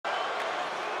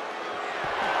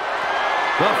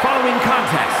The following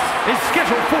contest is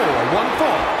scheduled for one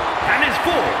fall and is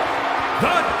for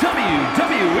the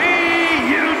WWE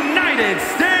United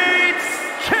States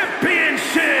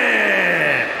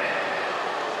Championship.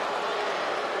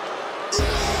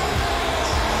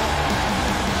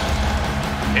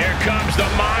 Here comes the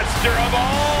monster of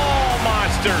all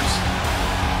monsters.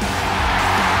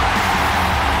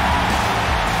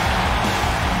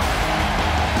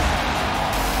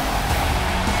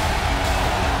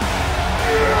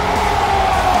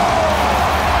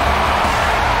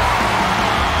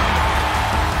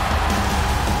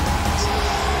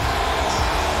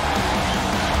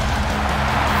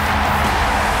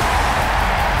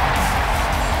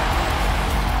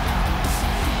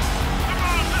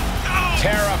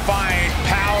 Terrifying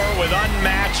power with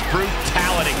unmatched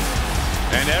brutality.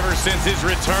 And ever since his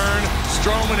return,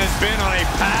 Strowman has been on a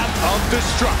path of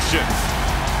destruction.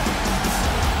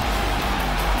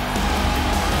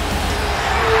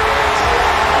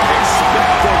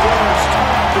 Expect the worst,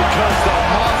 because the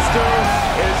monster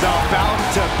is about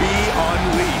to be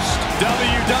unleashed.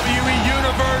 WWE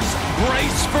Universe,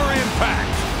 brace for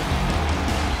impact.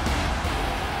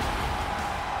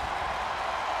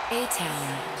 A-Town.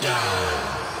 Let's go!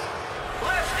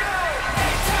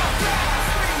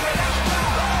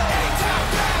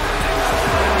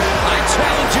 I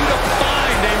challenge you to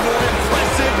find a more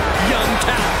impressive young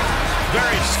talent.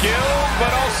 Very skilled,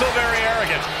 but also very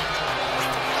arrogant.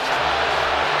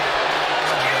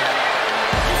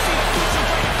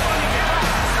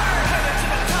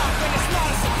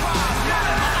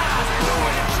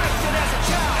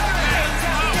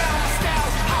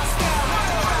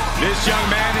 This young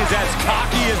man is as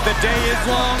cocky as the day is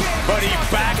long, but he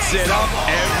backs it up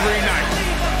every night.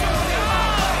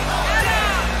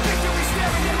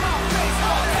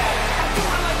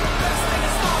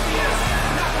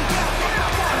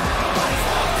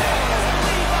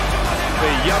 The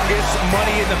youngest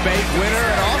Money in the Bank winner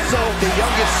and also the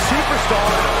youngest superstar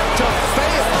to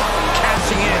fail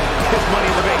cashing in his Money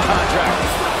in the Bank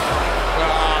contract.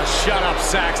 Shut up,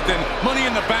 Saxton. Money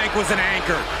in the Bank was an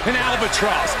anchor, an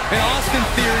albatross, and Austin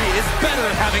Theory is better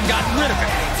at having gotten rid of it.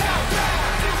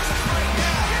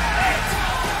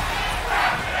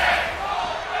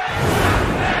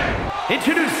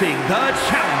 Introducing the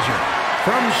challenger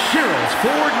from Sherrills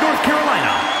Ford, North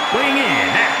Carolina, weighing in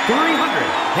at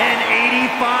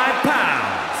 385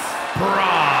 pounds,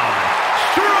 Braun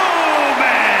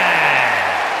Strowman.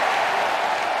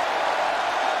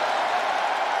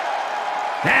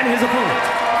 And his opponent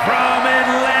from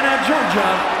Atlanta, Georgia,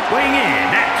 weighing in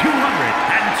at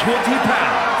 220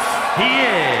 pounds, he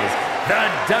is the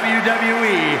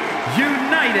WWE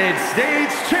United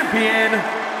States Champion,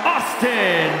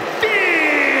 Austin Theory.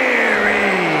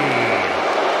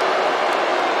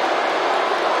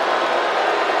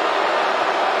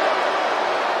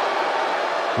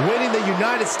 Winning the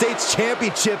United States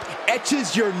Championship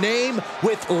etches your name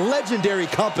with legendary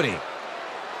company.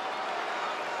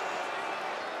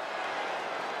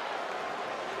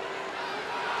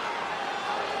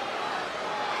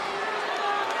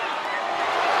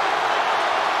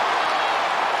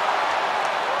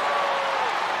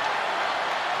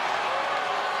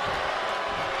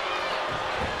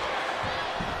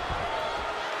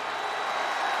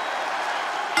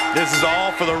 This is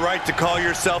all for the right to call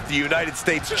yourself the United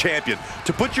States Champion.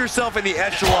 To put yourself in the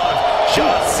echelon of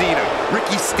John Cena,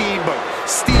 Ricky Steamboat,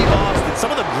 Steve Austin, some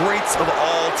of the greats of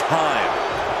all time.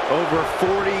 Over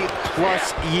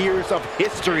 40-plus years of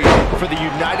history for the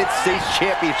United States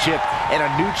Championship, and a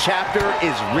new chapter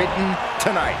is written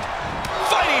tonight.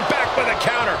 Fighting back with a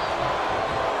counter.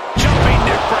 Jumping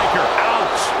neck breaker.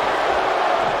 Ouch.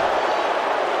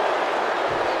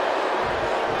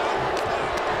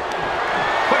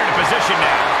 Put her in position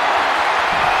now.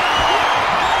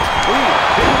 Ooh,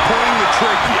 pinpointing the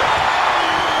trachea.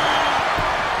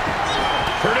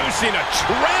 Producing a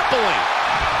trampling.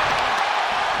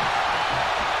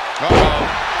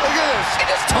 Look at this. He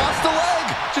just tossed the leg.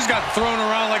 Just got thrown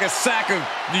around like a sack of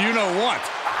you-know-what.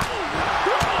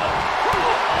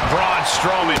 Braun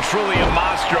Strowman, truly a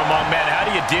monster among men. How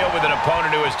do you deal with an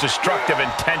opponent who has destructive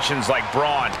intentions like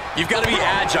Braun? You've got to be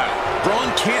agile.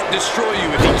 Braun can't destroy you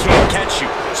if he can't catch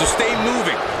you. So stay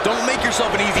moving. Don't make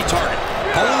yourself an easy target.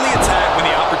 Only attack when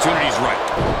the opportunity's right.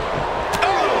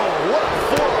 Oh, what a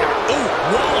forearm. Ooh,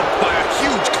 walloped by a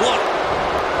huge club.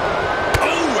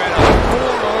 Oh, and a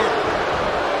forearm.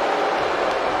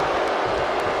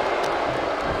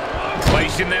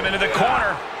 Placing them into the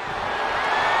corner.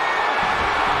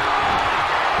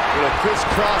 With a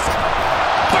crisscross.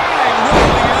 Bang!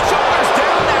 Rolling in. Shoulders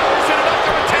down now. Is it enough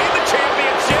to retain the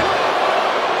championship?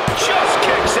 Just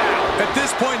kicks out. At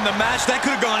this point in the match, that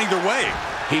could have gone either way.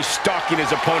 He's stalking his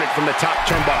opponent from the top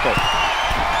turnbuckle.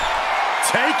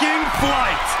 Taking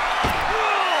flight.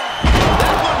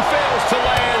 That one fails to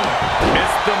land.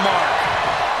 Missed the mark.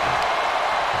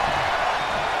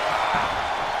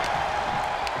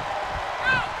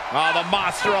 Oh, the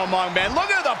monster among men.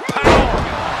 Look at the power.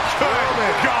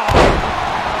 Good God.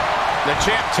 The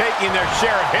champ taking their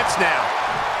share of hits now.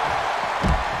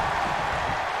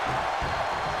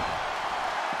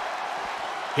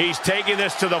 He's taking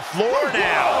this to the floor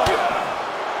now.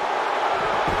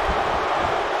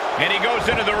 And he goes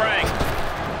into the ring.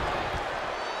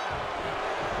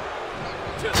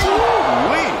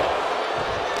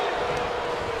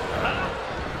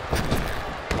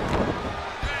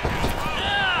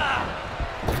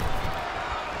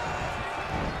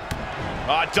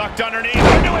 Ducked underneath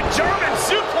into a German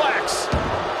suplex.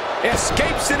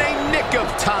 Escapes in a nick of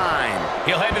time.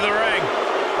 He'll head to the ring.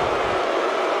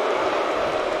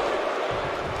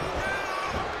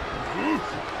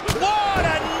 What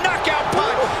a knockout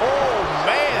punch! Oh,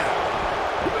 man.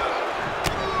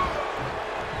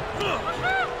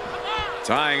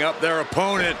 Tying up their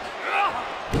opponent.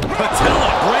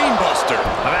 Patella brainbuster.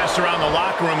 I've asked around the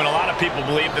locker room, and a lot of people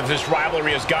believe that this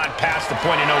rivalry has gone past the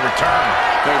point of no return.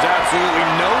 There's absolutely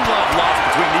no love lost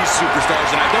between these superstars,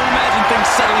 and I don't imagine things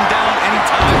settling down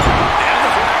anytime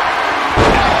ever.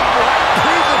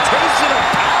 Presentation of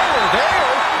power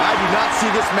there. I do not see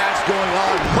this match going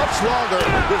on much longer.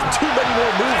 There's too many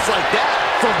more moves like that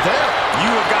from them.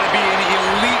 You have got to be in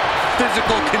elite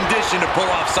physical condition to pull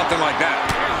off something like that.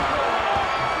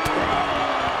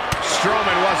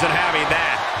 Strowman wasn't having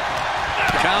that.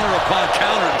 Counter upon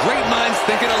counter. Great minds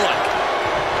thinking alike.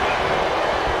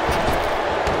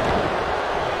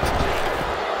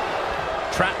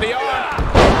 Trap the arm.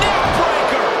 Neck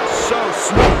breaker. So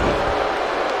smooth.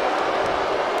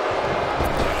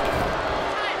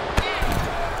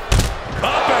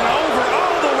 Up and over,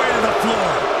 all the way to the floor.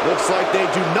 Looks like they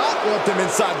do not want them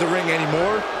inside the ring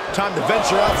anymore. Time to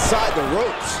venture outside the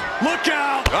ropes. Look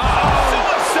out.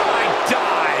 Suicide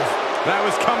dive. That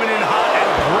was coming in hot at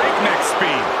breakneck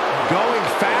speed. Going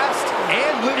fast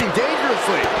and living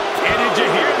dangerously. And did you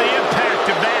hear the impact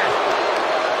of that?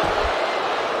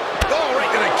 Oh, right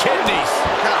to the kidneys.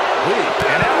 Golly.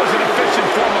 And that was an efficient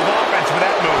form of offense for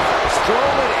that move.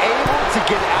 Strowman able to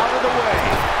get out of the way.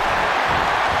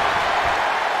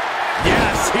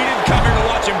 Yes, he didn't come here to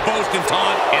watch him boast and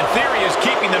taunt. In theory, is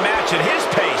keeping the match at his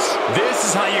pace. This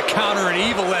is how you counter an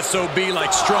evil SOB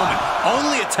like Strowman.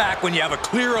 Only attack when you have a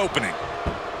clear opening.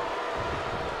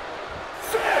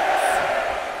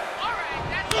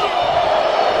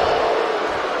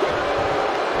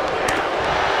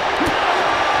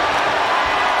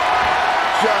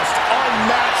 Just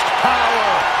unmatched power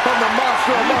from the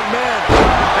monster among men.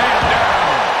 And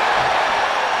down.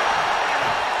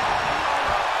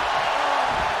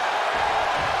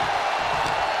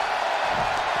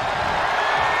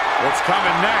 What's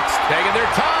coming next? Taking their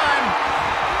time.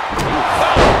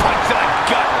 Oh, punch to the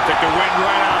gut. Took the wind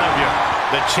right out of you.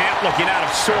 The champ looking out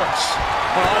of sorts.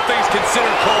 Well, all things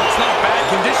considered, Cole, it's not a bad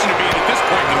condition to be in at this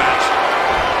point in the match.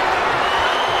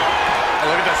 Oh,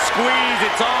 look at the squeeze.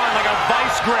 It's on like a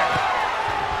vice grip.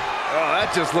 Oh, that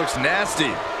just looks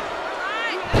nasty.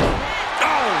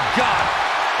 Oh, God.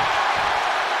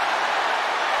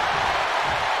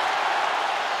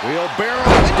 Wheelbarrow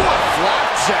into a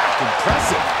flapjack.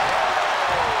 Impressive.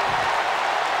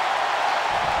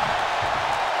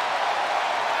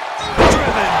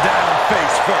 Driven down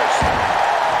face first.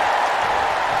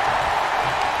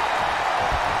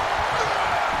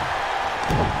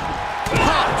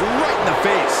 Popped right in the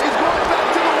face. He's going back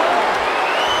to the wall.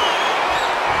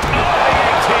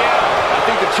 I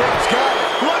think the champ's got it.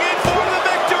 Looking for the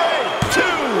victory. 2.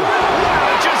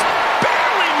 Wow, just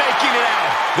barely making it out.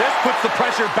 This puts the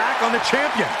pressure back on the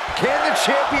champion. Can the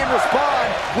champion respond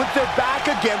with their back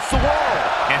against the wall?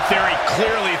 In theory,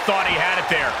 clearly thought he had it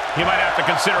there. He might have to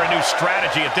consider a new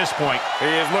strategy at this point. He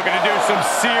is looking to do some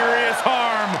serious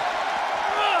harm.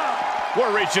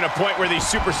 We're reaching a point where these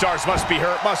superstars must be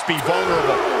hurt, must be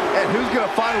vulnerable. And who's going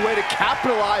to find a way to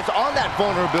capitalize on that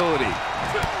vulnerability?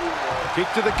 Kick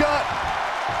to the gut.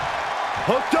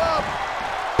 Hooked up.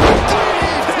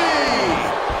 DDT!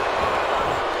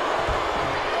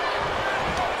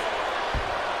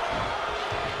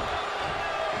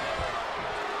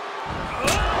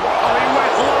 Oh, he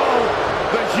went low.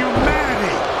 The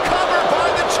humanity. Covered by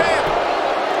the champ.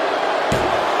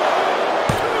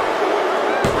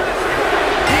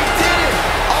 He did it.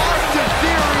 Austin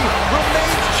Theory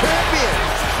remains champion.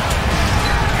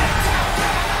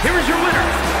 Here is your winner,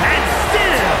 and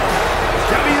still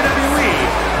WWE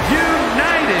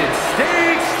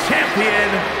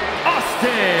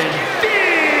Austin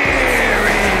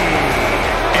Theory.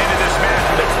 Into this match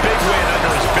with a big win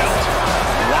under his belt.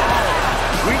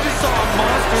 Wow. We just saw a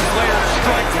monster player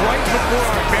strike right before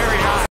our very